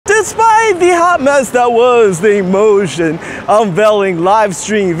despite the hot mess that was the inMotion unveiling live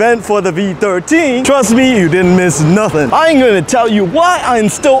stream event for the V13, trust me, you didn't miss nothing. I'm gonna tell you why I'm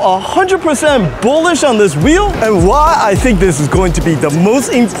still 100% bullish on this wheel and why I think this is going to be the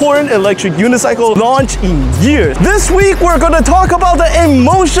most important electric unicycle launch in years. This week, we're gonna talk about the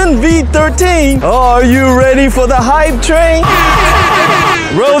inMotion V13. Are you ready for the hype train?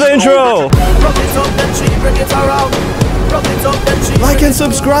 Roll the intro. Like and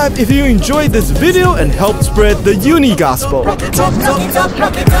subscribe if you enjoyed this video and help spread the uni gospel.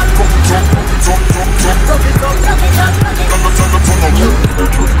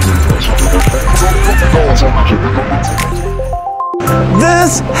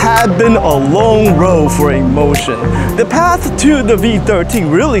 This had been a long road for inMotion. The path to the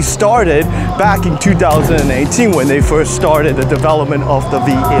V13 really started back in 2018 when they first started the development of the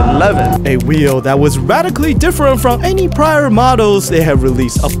V11, a wheel that was radically different from any prior models they had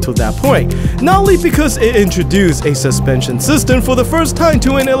released up to that point. Not only because it introduced a suspension system for the first time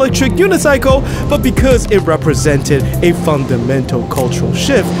to an electric unicycle, but because it represented a fundamental cultural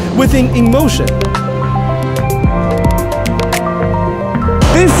shift within inMotion.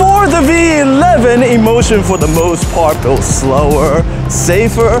 Before the V11, inMotion for the most part built slower,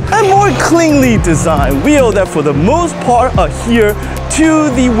 safer, and more cleanly designed wheel that for the most part adhere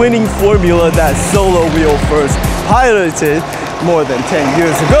to the winning formula that Solo wheel first piloted more than 10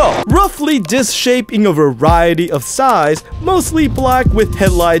 years ago. Roughly disc shape in a variety of size, mostly black with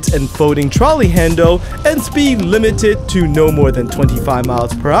headlights and folding trolley handle, and speed limited to no more than 25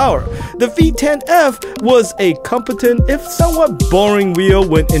 miles per hour. The V10F was a competent, if somewhat boring wheel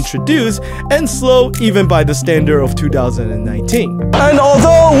when introduced, and slow even by the standard of 2019. And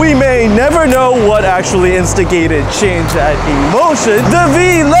although we may never know what actually instigated change at inMotion, the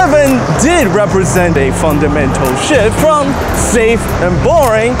V11 did represent a fundamental shift from safe and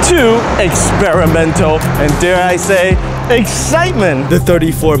boring to experimental and, dare I say, excitement. The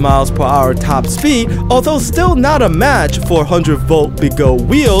 34 miles per hour top speed, although still not a match for 100-volt Bigot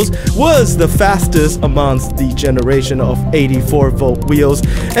wheels, was the fastest amongst the generation of 84-volt wheels,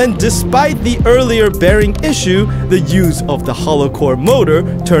 and despite the earlier bearing issue, the use of the hollow core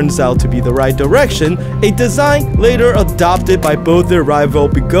motor turns out to be the right direction, a design later adopted by both their rival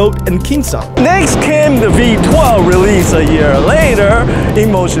Bigot and Hsiang. Next came the V12 release a year later,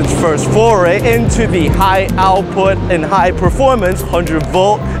 inMotion's first foray into the high output and high performance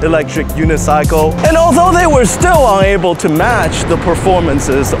 100-volt electric unicycle. And although they were still unable to match the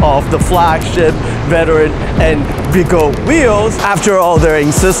performances of the flagship, veteran, and Bigot wheels, after all, their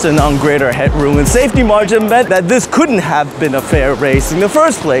insistence on greater headroom and safety margin meant that this couldn't have been a fair race in the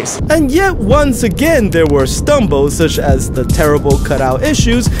first place. And yet, once again, there were stumbles such as the terrible cutout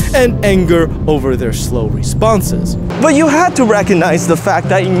issues and anger over their slow responses. But you had to recognize the fact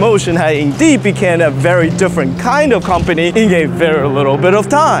that inMotion had indeed become a very different kind of company in a very little bit of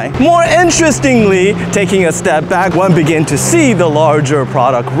time. More interestingly, taking a step back, one began to see the larger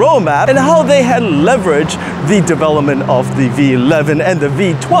product roadmap and how they had leveraged the development of the V11 and the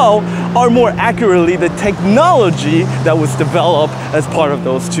V12, or more accurately, the technology that was developed as part of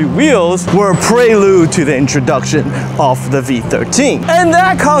those two wheels, were a prelude to the introduction of the V13. And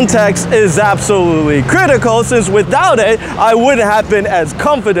that context is absolutely critical, since without it, I wouldn't have been as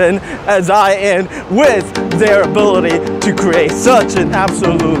confident as I am with their ability to create such an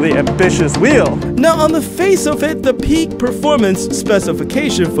absolutely ambitious wheel. Now, on the face of it, the peak performance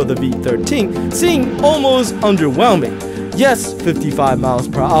specification for the V13 seemed almost underwhelming. Yes, 55 miles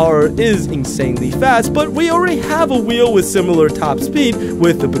per hour is insanely fast, but we already have a wheel with similar top speed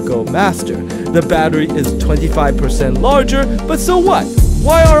with the Gmaster. The battery is 25% larger, but so what?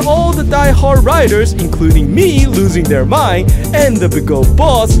 Why are all the die-hard riders, including me, losing their mind, and the Bigot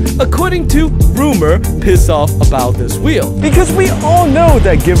boss, according to rumor, piss off about this wheel? Because we all know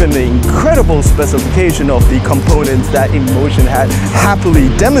that given the incredible specification of the components that inMotion had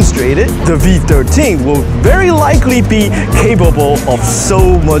happily demonstrated, the V13 will very likely be capable of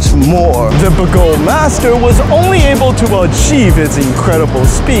so much more. The Gmaster was only able to achieve its incredible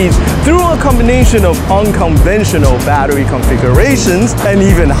speeds through a combination of unconventional battery configurations and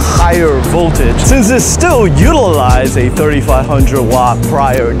even higher voltage, since it still utilized a 3500 watt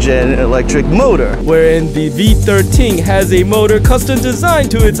prior gen electric motor, wherein the V13 has a motor custom designed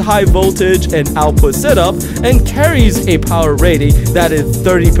to its high voltage and output setup and carries a power rating that is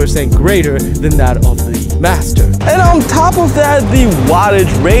 30% greater than that of the Gmaster. And on top of that, the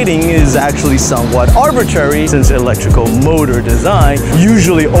wattage rating is actually somewhat arbitrary, since electrical motor design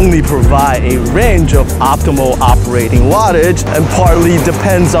usually only provide a range of optimal operating wattage and partly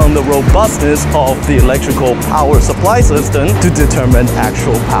depends on the robustness of the electrical power supply system to determine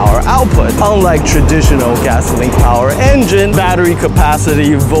actual power output. Unlike traditional gasoline power engine, battery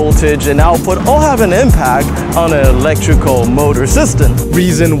capacity, voltage, and output all have an impact on an electrical motor system.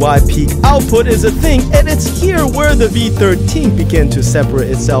 Reason why peak output is a thing, and it's here where the V13 began to separate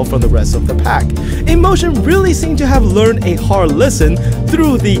itself from the rest of the pack. inMotion really seemed to have learned a hard lesson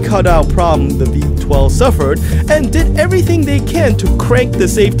through the cutout problem the V12 suffered, and did everything they can to crank the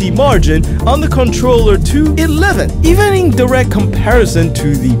safety margin on the controller to 11. Even in direct comparison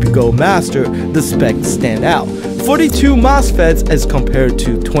to the Gmaster, the specs stand out. 42 MOSFETs as compared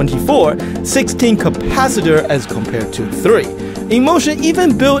to 24, 16 capacitor as compared to 3. inMotion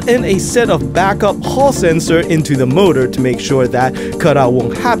even built in a set of backup Hall sensor into the motor to make sure that cutout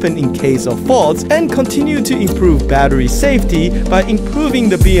won't happen in case of faults, and continue to improve battery safety by improving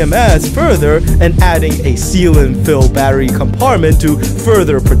the BMS further and adding a seal and fill battery compartment to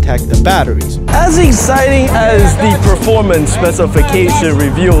further protect the batteries. As exciting as the performance specification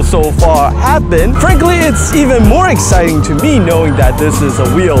reveal so far have been, frankly it's even more exciting to me knowing that this is a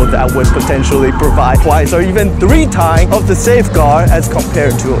wheel that would potentially provide twice or even 3 times of the safeguard as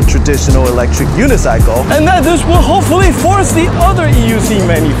compared to a traditional electric unicycle, and that this will hopefully force the other EUC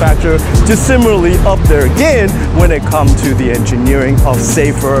manufacturer to similarly up their game when it comes to the engineering of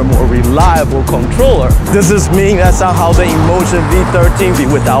safer, more reliable controller. Does this mean that somehow the inMotion V13 be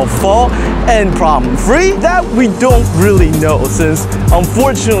without fault and problem-free? That we don't really know, since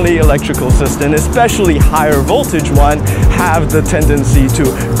unfortunately electrical systems, especially higher voltage one, have the tendency to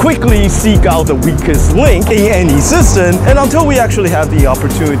quickly seek out the weakest link in any system, and until we actually have the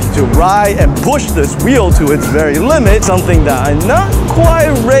opportunity to ride and push this wheel to its very limit, something that I'm not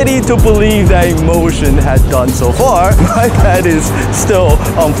quite ready to believe that inMotion had done so far. My bet is still,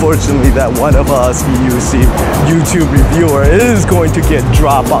 unfortunately, that one of us EUC YouTube reviewer is going to get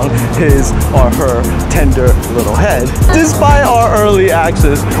dropped on his or her tender little head. Despite our early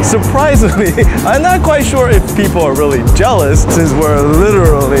access, surprisingly, I'm not quite sure if people are really jealous, since we're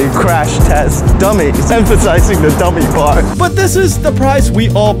literally crash test dummies, emphasizing the dummy part. But this is the price we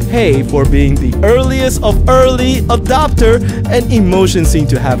all pay for being the earliest of early adopter, and inMotion seemed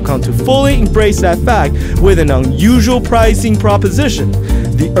to have come to fully embrace that fact with an unusual pricing proposition.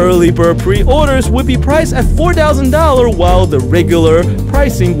 The early bird pre-orders would be priced at $4,000, while the regular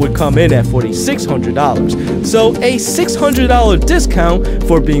pricing would come in at $4,600. So a $600 discount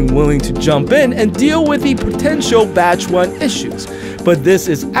for being willing to jump in and deal with the potential batch 1 issues. But this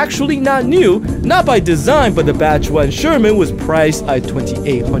is actually not new, not by design, but the batch 1 Sherman was priced at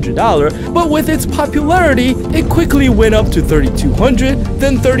 $2,800, but with its popularity, it quickly went up to $3,200,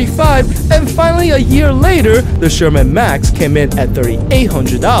 then $3,500, and finally a year later, the Sherman Max came in at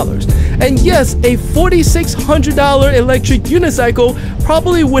 $3,800. And yes, a $4,600 electric unicycle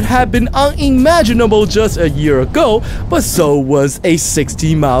probably would have been unimaginable just a year ago, but so was a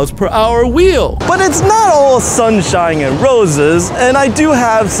 60 miles per hour wheel. But it's not all sunshine and roses, and I do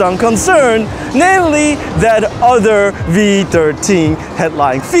have some concern, namely that other V13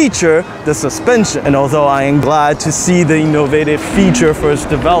 headline feature, the suspension. And although I am glad to see the innovative feature first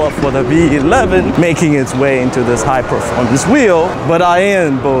developed for the V11 making its way into this high performance wheel, but I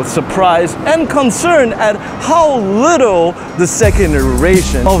am both surprised and concerned at how little the second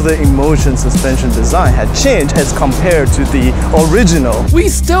iteration of the inMotion suspension design had changed as compared to the original. We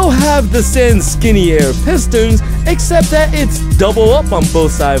still have the same skinny air pistons, except that it's double up on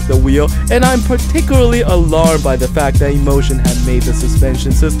both sides of the wheel, and I'm particularly alarmed by the fact that inMotion had made the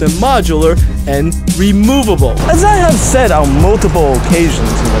suspension system modular and removable. As I have said on multiple occasions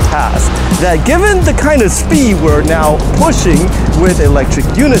in the past, that given the kind of speed we're now pushing with electric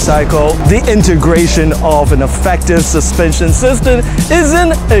unicycle, the integration of an effective suspension system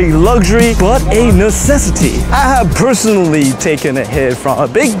isn't a luxury but a necessity. I have personally taken a hit from a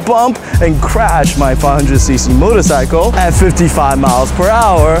big bump and crashed my 500cc motorcycle at 55 miles per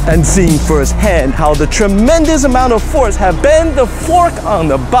hour, and seeing firsthand how the tremendous amount of force have bent the fork on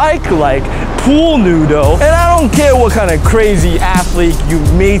the bike like pool noodle. And I don't care what kind of crazy athlete you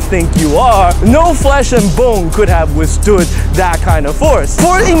may think you are, no flesh and bone could have withstood that kind of force.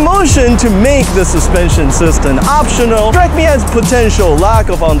 For inMotion inMotion, to make the suspension system optional, struck me as potential lack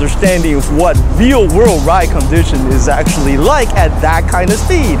of understanding of what real-world ride condition is actually like at that kind of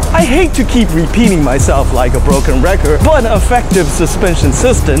speed. I hate to keep repeating myself like a broken record, but an effective suspension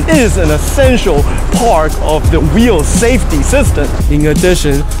system is an essential part of the wheel safety system. In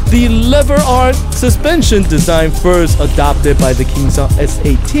addition, the lever arm suspension design first adopted by the Hsiang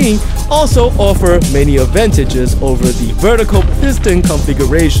S18 also offer many advantages over the vertical piston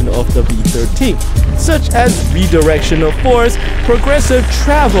configuration of the V13, such as redirection of force, progressive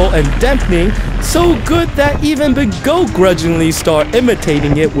travel, and dampening, so good that even VUP grudgingly start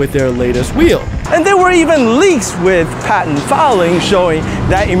imitating it with their latest wheel. And there were even leaks with patent filing showing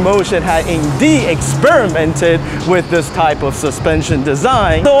that inMotion had indeed experimented with this type of suspension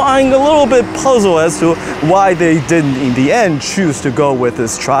design. So I'm a little bit puzzled as to why they didn't in the end choose to go with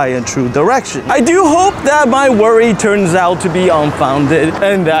this tried and true direction. I do hope that my worry turns out to be unfounded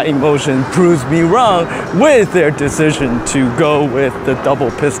and that inMotion proves me wrong with their decision to go with the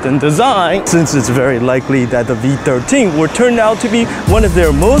double piston design, since it's very likely that the V13 will turn out to be one of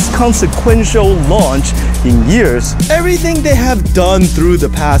their most consequential launch in years. Everything they have done through the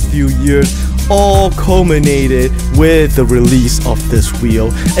past few years all culminated with the release of this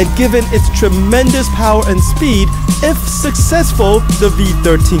wheel, and given its tremendous power and speed, if successful, the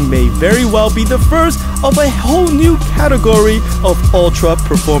V13 may very well be the first of a whole new category of ultra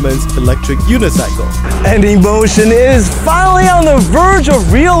performance electric unicycle. And inMotion is finally on the verge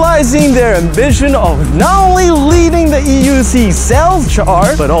of realizing their ambition of not only leading the EUC sales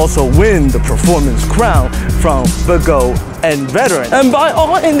chart, but also win the performance crown from VUP and Veteran. And by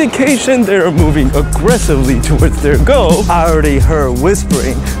all indication, they're moving aggressively towards their goal. I already heard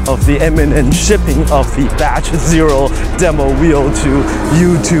whispering of the imminent shipping of the Batch Zero demo wheel to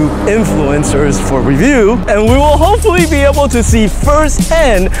YouTube influencers for review, and we will hopefully be able to see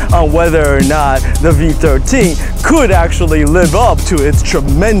firsthand on whether or not the V13 could actually live up to its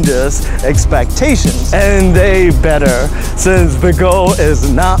tremendous expectations. And they better, since VUP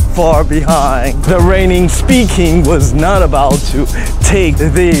is not far behind. The reigning speaking was not about to take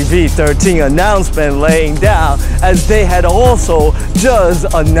the V13 announcement laying down, as they had also just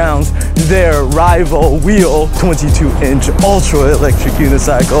announced their rival wheel, 22-inch ultra electric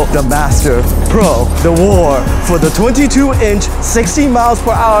unicycle, the Gmaster Pro. The war for the 22-inch 60 miles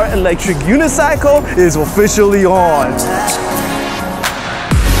per hour electric unicycle is officially on.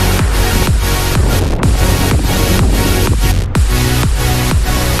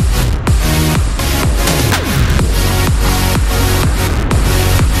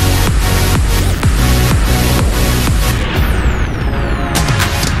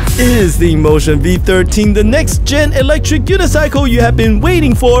 Is the inMotion V13 the next gen electric unicycle you have been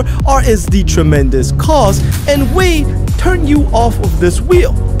waiting for, or is the tremendous cost and weight turn you off of this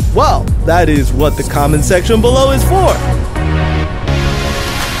wheel? Well, that is what the comment section below is for.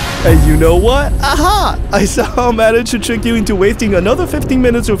 And you know what? Aha! I somehow managed to trick you into wasting another 15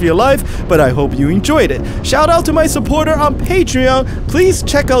 minutes of your life, but I hope you enjoyed it. Shout out to my supporter on Patreon. Please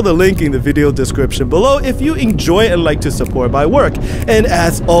check out the link in the video description below if you enjoy and like to support my work. And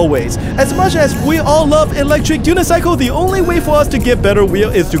as always, as much as we all love electric unicycle, the only way for us to get better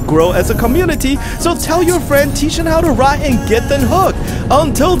wheel is to grow as a community. So tell your friend, teach them how to ride, and get them hooked.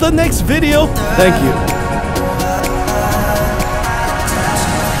 Until the next video, thank you.